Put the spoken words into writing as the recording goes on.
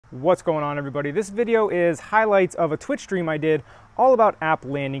What's going on, everybody? This video is highlights of a Twitch stream I did all about app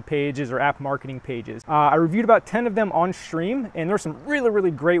landing pages or app marketing pages. I reviewed about 10 of them on stream, and there's some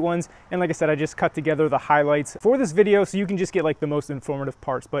really great ones. And like I said, I just cut together the highlights for this video so you can just get like the most informative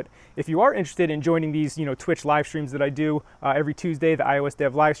parts. But if you are interested in joining these, Twitch live streams that I do every Tuesday, the iOS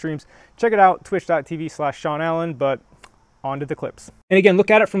Dev live streams, check it out, twitch.tv/Sean Allen. But on to the clips. And again, look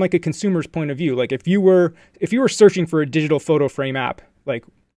at it from like a consumer's point of view. Like if you were searching for a digital photo frame app, like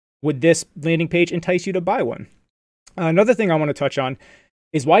would this landing page entice you to buy one? Another thing I want to touch on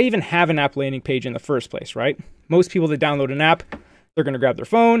is why even have an app landing page in the first place, right? Most people that download an app, they're going to grab their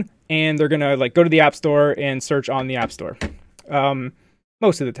phone and they're going to like go to the App Store and search on the App Store.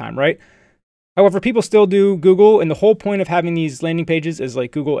 Most of the time, right? However, people still do Google, and the whole point of having these landing pages is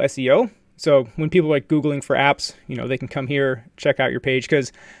like Google SEO. So when people are like Googling for apps, they can come here, check out your page.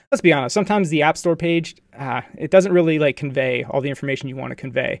 Because let's be honest, sometimes the App Store page, it doesn't really like convey all the information you want to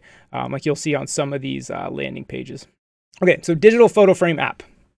convey, like you'll see on some of these landing pages. Okay, so digital photo frame app.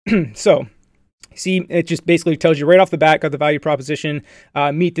 So see, it just basically tells you right off the bat, got the value proposition,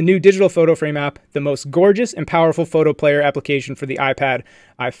 meet the new digital photo frame app, the most gorgeous and powerful photo player application for the iPad,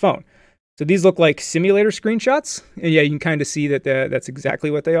 iPhone. So these look like simulator screenshots. And yeah, you can kind of see that that's exactly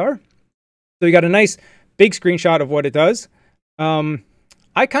what they are. So you got a nice big screenshot of what it does. This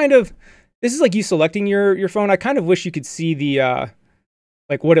is like you selecting your phone. I kind of wish you could see the,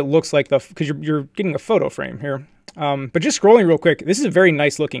 like what it looks like, because you're getting a photo frame here. But just scrolling real quick, this is very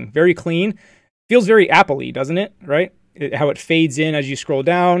nice looking, very clean. Feels very Apple-y, doesn't it? Right? How it fades in as you scroll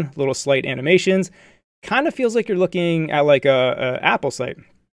down, little slight animations. Kind of feels like you're looking at like a Apple site.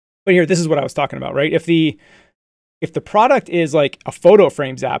 But here, this is what I was talking about, right? If the product is like a photo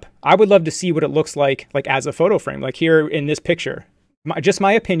frames app, I would love to see what it looks like as a photo frame, like here in this picture. Just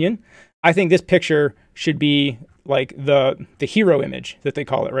my opinion, I think this picture should be like the hero image that they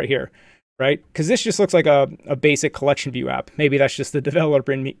call it right here, right? Because this just looks like a basic collection view app. Maybe that's just the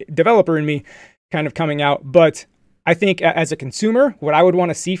developer in me kind of coming out. But I think as a consumer, what I would want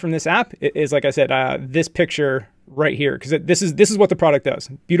to see from this app is, like I said, this picture right here, because this is what the product does.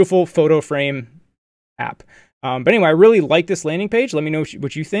 Beautiful photo frame app. But anyway, I really like this landing page. Let me know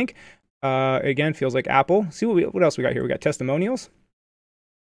what you think. Again, feels like Apple. See what else we got here. We got testimonials.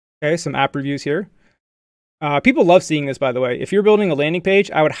 Okay, some app reviews here. People love seeing this, by the way. If you're building a landing page,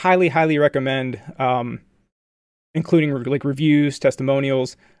 I would highly recommend including like reviews,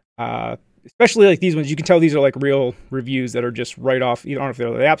 testimonials, especially like these ones. You can tell these are like real reviews that are just right off. You don't know if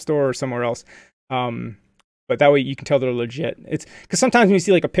they're the App Store or somewhere else. But that way you can tell they're legit. It's because sometimes when you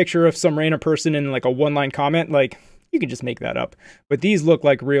see like a picture of some random person in like a one-line comment, like you can just make that up. But these look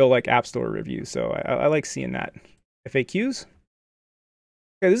like real like App Store reviews. So I like seeing that. FAQs.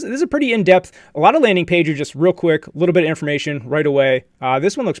 Okay, this is a pretty in-depth. A lot of landing pages are just real quick, a little bit of information right away.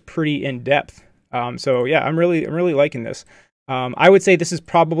 This one looks pretty in-depth. So yeah, I'm really liking this. I would say this is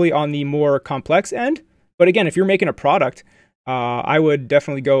probably on the more complex end. But again, if you're making a product, I would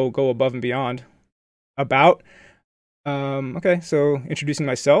definitely go above and beyond. Okay, so introducing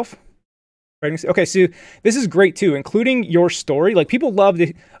myself. Okay, so this is great too, including your story. Like people love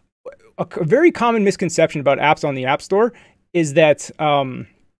a very common misconception about apps on the App Store is that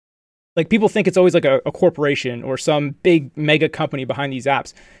like people think it's always like a corporation or some big mega company behind these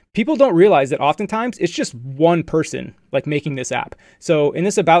apps. People don't realize that oftentimes it's just one person like making this app. So in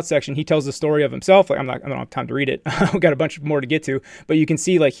this about section, he tells the story of himself. Like I don't have time to read it. We've got a bunch more to get to, but you can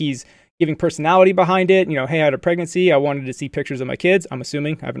see like he's giving personality behind it. Hey, I had a pregnancy. I wanted to see pictures of my kids. I'm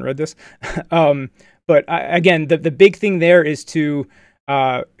assuming. I haven't read this. But again, the big thing there is to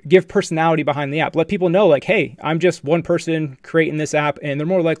give personality behind the app. Let people know like, hey, I'm just one person creating this app, and they're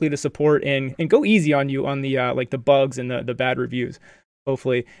more likely to support and go easy on you on the like the bugs and the bad reviews,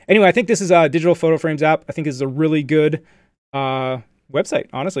 hopefully. Anyway, I think this is a digital photo frames app. I think this is a really good website,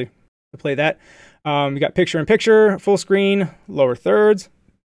 honestly, to play that. We got picture-in-picture, full screen, lower thirds.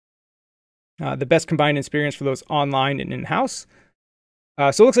 The best combined experience for those online and in-house. So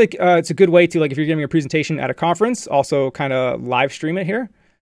it looks like it's a good way to, like, if you're giving a presentation at a conference, also kind of live stream it here.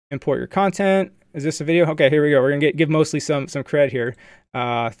 Import your content. Is this a video? Okay, here we go. We're gonna give mostly some cred here.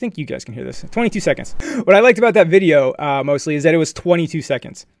 I think you guys can hear this. 22 seconds. What I liked about that video mostly is that it was 22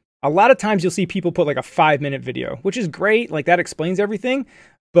 seconds. A lot of times you'll see people put like a 5-minute video, which is great. Like that explains everything.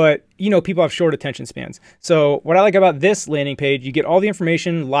 But, people have short attention spans. So what I like about this landing page, you get all the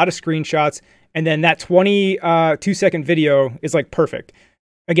information, a lot of screenshots, and then that 22-second video is like perfect.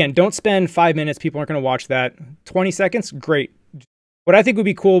 Again, don't spend 5 minutes. People aren't going to watch that. 20 seconds, great. What I think would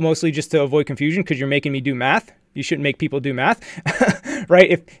be cool, mostly just to avoid confusion, because you're making me do math. You shouldn't make people do math,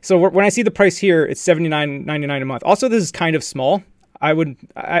 right? So when I see the price here, it's $79.99 a month. Also, this is kind of small. I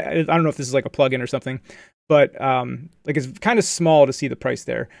don't know if this is like a plugin or something, but like it's kind of small to see the price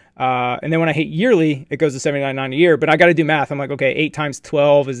there. And then when I hit yearly, it goes to $79.9 a year, but I got to do math. I'm like, okay, 8 times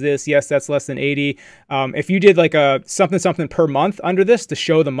 12 is this. Yes, that's less than 80. If you did like a something per month under this to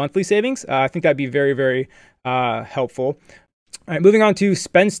show the monthly savings, I think that'd be very, very helpful. All right, moving on to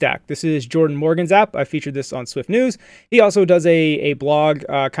SpendStack. This is Jordan Morgan's app. I featured this on Swift News. He also does a blog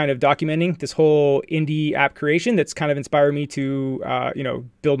kind of documenting this whole indie app creation that's kind of inspired me to,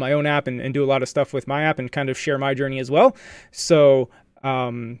 build my own app and do a lot of stuff with my app and kind of share my journey as well. So,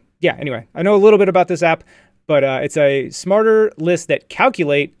 yeah, anyway, I know a little bit about this app, but it's a smarter list that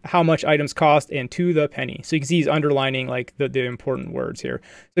calculate how much items cost and to the penny. So you can see he's underlining like the important words here.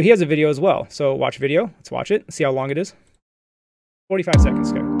 So he has a video as well. So watch video. Let's watch it. See how long it is. 45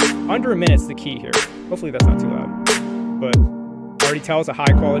 seconds, okay. Under a minute's the key here. Hopefully that's not too loud. But I already tell it's a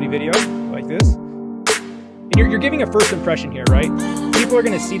high quality video like this. And you're giving a first impression here, right? People are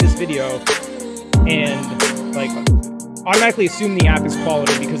gonna see this video and like automatically assume the app is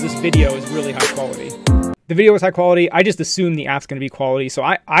quality because this video is really high quality. The video is high quality. I just assume the app's gonna be quality. So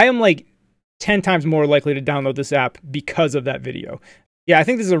I am like 10 times more likely to download this app because of that video. Yeah, I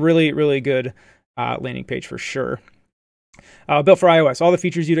think this is a really, really good landing page for sure. Built for iOS, all the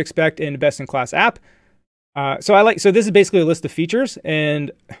features you'd expect in a best-in-class app. So this is basically a list of features,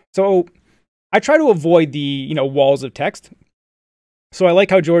 and so I try to avoid the walls of text. So I like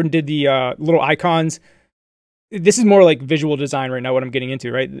how Jordan did the little icons. This is more like visual design right now, what I'm getting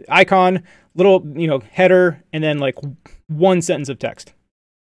into, right? Icon, little header, and then like one sentence of text.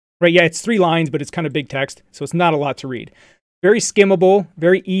 Right? Yeah, it's 3 lines, but it's kind of big text, so it's not a lot to read. Very skimmable,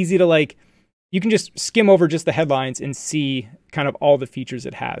 very easy to like. You can just skim over just the headlines and see kind of all the features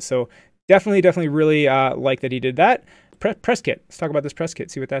it has. So definitely really like that he did that. Press kit. Let's talk about this press kit.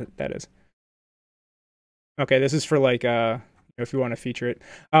 See what that is. Okay, this is for like if you want to feature it.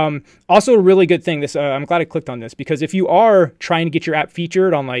 Also a really good thing. This I'm glad I clicked on this because if you are trying to get your app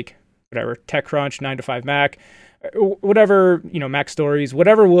featured on like whatever TechCrunch, 9 to 5 Mac, whatever Mac Stories,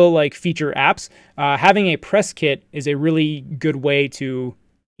 whatever will like feature apps, having a press kit is a really good way to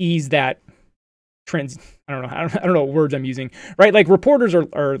ease that. I don't know what words I'm using, right? Like reporters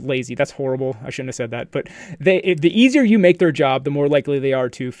are lazy. That's horrible. I shouldn't have said that. But the easier you make their job, the more likely they are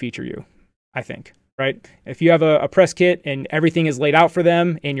to feature you, I think, right? If you have a press kit and everything is laid out for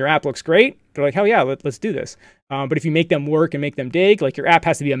them and your app looks great, they're like, hell yeah, let's do this. But if you make them work and make them dig, like your app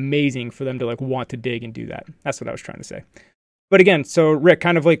has to be amazing for them to like want to dig and do that. That's what I was trying to say. But again, so Rick,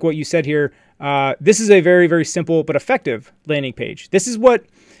 kind of like what you said here, this is a very, very simple but effective landing page. This is what...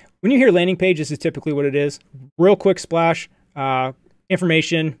 When you hear landing page, this is typically what it is. Real quick splash,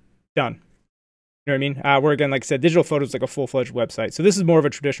 information, done. You know what I mean? Where again, like I said, digital photos is like a full-fledged website. So this is more of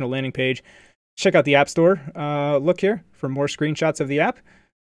a traditional landing page. Check out the App Store. Look here for more screenshots of the app.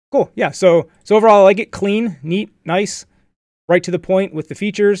 Cool. Yeah. So overall, I like it clean, neat, nice, right to the point with the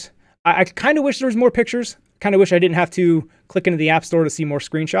features. I kind of wish there was more pictures. Kind of wish I didn't have to click into the App Store to see more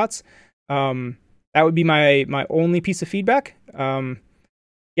screenshots. That would be my only piece of feedback.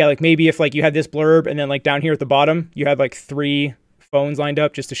 Yeah, like maybe if like you had this blurb and then like down here at the bottom, you had like 3 phones lined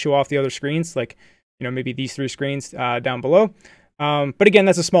up just to show off the other screens, like, maybe these 3 screens down below. But again,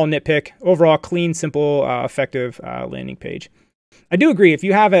 that's a small nitpick. Overall, clean, simple, effective landing page. I do agree. If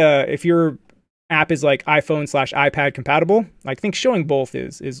your app is like iPhone/iPad compatible, I think showing both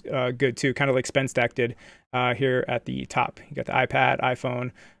is good too, kind of like SpendStack did here at the top. You got the iPad,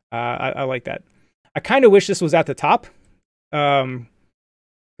 iPhone. I like that. I kind of wish this was at the top.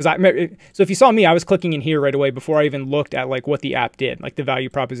 So if you saw me, I was clicking in here right away before I even looked at like what the app did, like the value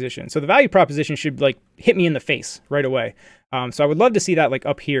proposition. So the value proposition should like hit me in the face right away. So I would love to see that like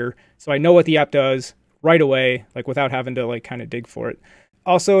up here, so I know what the app does right away, like without having to like kind of dig for it.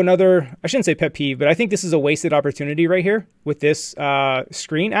 Also another, I shouldn't say pet peeve, but I think this is a wasted opportunity right here with this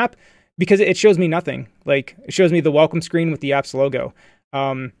screen app because it shows me nothing. Like it shows me the welcome screen with the app's logo.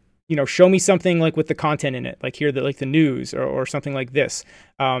 Show me something like with the content in it, like here, like the news or something like this.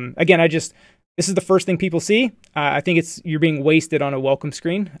 Again, this is the first thing people see. I think you're being wasted on a welcome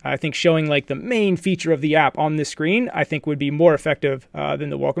screen. I think showing like the main feature of the app on this screen, I think would be more effective than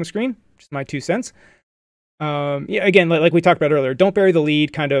the welcome screen. Just my 2 cents. Yeah, again, like we talked about earlier, don't bury the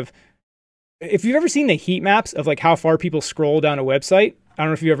lead kind of. If you've ever seen the heat maps of like how far people scroll down a website, I don't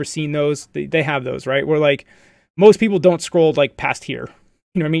know if you've ever seen those. They have those, right? Where like most people don't scroll like past here.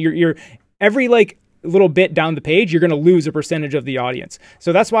 You know what I mean? You're every like little bit down the page, you're going to lose a percentage of the audience.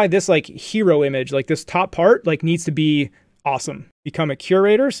 So that's why this like hero image, like this top part, like needs to be awesome. Become a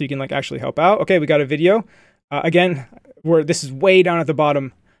curator so you can like actually help out. Okay, we got a video. Again, this is way down at the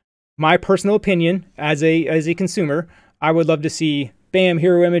bottom. My personal opinion as a consumer, I would love to see, bam,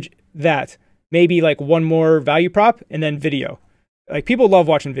 hero image, that. Maybe like one more value prop and then video. Like people love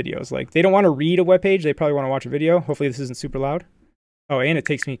watching videos. Like they don't want to read a web page. They probably want to watch a video. Hopefully this isn't super loud. Oh, and it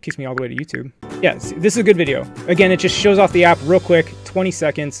kicks me all the way to YouTube. Yeah, this is a good video. Again, it just shows off the app real quick, 20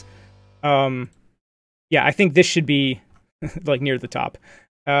 seconds. Yeah, I think this should be like near the top.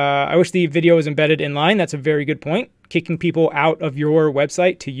 I wish the video was embedded in line. That's a very good point. Kicking people out of your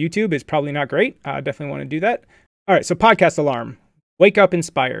website to YouTube is probably not great. I definitely want to do that. All right, so podcast alarm. Wake up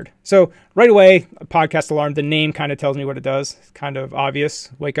inspired. So right away, a podcast alarm, the name kind of tells me what it does. It's kind of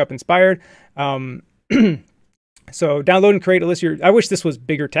obvious. Wake up inspired. So download and create a list of your, I wish this was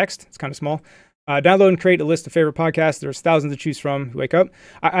bigger text. It's kind of small. Download and create a list of favorite podcasts. There's thousands to choose from. Wake up.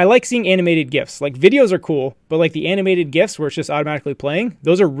 I like seeing animated GIFs. Like videos are cool, but like the animated GIFs where it's just automatically playing,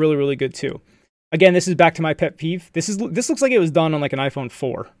 those are really, really good too. Again, this is back to my pet peeve. This looks like it was done on like an iPhone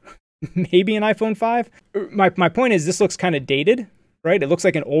 4, maybe an iPhone 5. My point is this looks kind of dated, right? It looks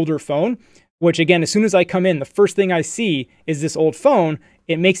like an older phone, which again, as soon as I come in, the first thing I see is this old phone.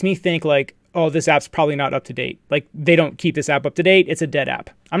 It makes me think like, oh, this app's probably not up to date. Like they don't keep this app up to date. It's a dead app.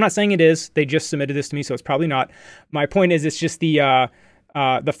 I'm not saying it is. They just submitted this to me, so it's probably not. My point is it's just the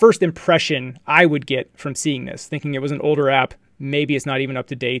first impression I would get from seeing this, thinking it was an older app. Maybe it's not even up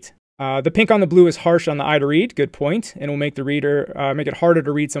to date. The pink on the blue is harsh on the eye to read. Good point. And will make the reader, make it harder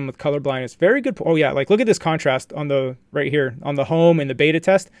to read someone with color blindness. Very good. Oh yeah, like look at this contrast on the, right here, on the home and the beta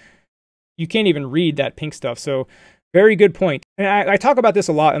test. You can't even read that pink stuff. So very good point. And I talk about this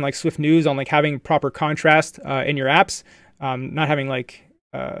a lot in like Swift News on like having proper contrast in your apps, not having like,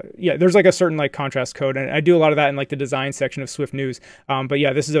 yeah, there's like a certain like contrast code. And I do a lot of that in like the design section of Swift News. But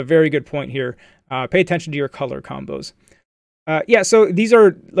yeah, this is a very good point here. Pay attention to your color combos. Yeah, so these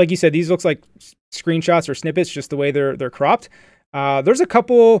are, like you said, these looks like screenshots or snippets, just the way they're cropped. There's a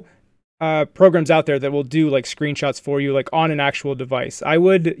couple programs out there that will do like screenshots for you, like on an actual device. I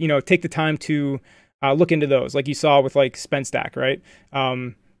would, take the time to look into those, like you saw with like SpenStack, right?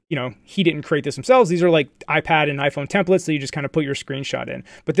 He didn't create this themselves. These are like iPad and iPhone templates, so you just kind of put your screenshot in.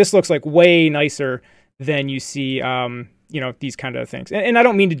 But this looks like way nicer than you see, these kind of things. And I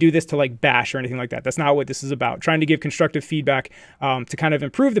don't mean to do this to like bash or anything like that. That's not what this is about. Trying to give constructive feedback to kind of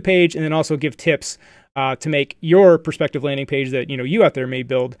improve the page, and then also give tips to make your prospective landing page that, you out there may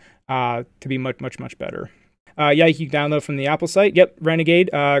build to be much, much, much better. Yeah, you can download from the Apple site. Yep, Renegade,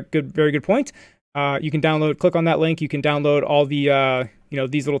 very good point. You can download, click on that link. You can download all the,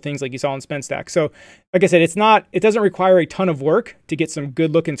 these little things like you saw on SpenStack. So like I said, it doesn't require a ton of work to get some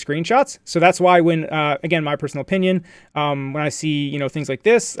good looking screenshots. So that's why when, again, my personal opinion, when I see, things like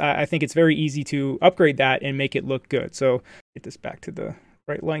this, I think it's very easy to upgrade that and make it look good. So get this back to the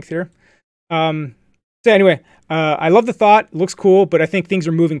right length here. So anyway, I love the thought. It looks cool, but I think things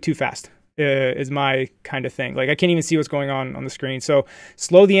are moving too fast. Is my kind of thing. Like I can't even see what's going on the screen. So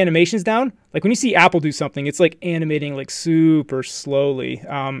slow the animations down. Like when you see Apple do something, it's like animating like super slowly.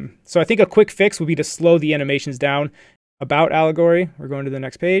 So I think a quick fix would be to slow the animations down. About allegory. We're going to the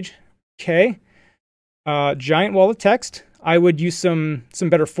next page. Okay. Giant wall of text. I would use some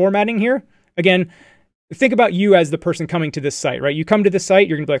better formatting here. Again, think about you as the person coming to this site, right? You come to this site,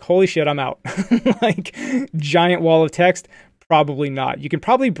 you're gonna be like, holy shit, I'm out. Like giant wall of text. Probably not. You can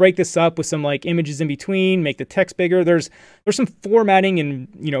probably break this up with some like images in between, make the text bigger. There's some formatting and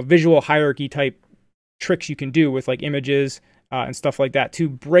visual hierarchy type tricks you can do with like images and stuff like that to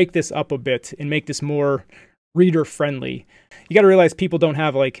break this up a bit and make this more reader friendly. You got to realize people don't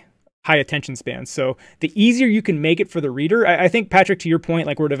have like high attention spans. So the easier you can make it for the reader, I think, Patrick, to your point,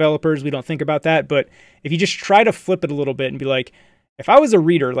 like we're developers, we don't think about that. But if you just try to flip it a little bit and be like, if I was a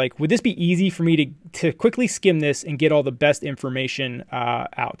reader, like, would this be easy for me to quickly skim this and get all the best information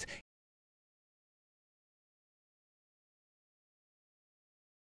out?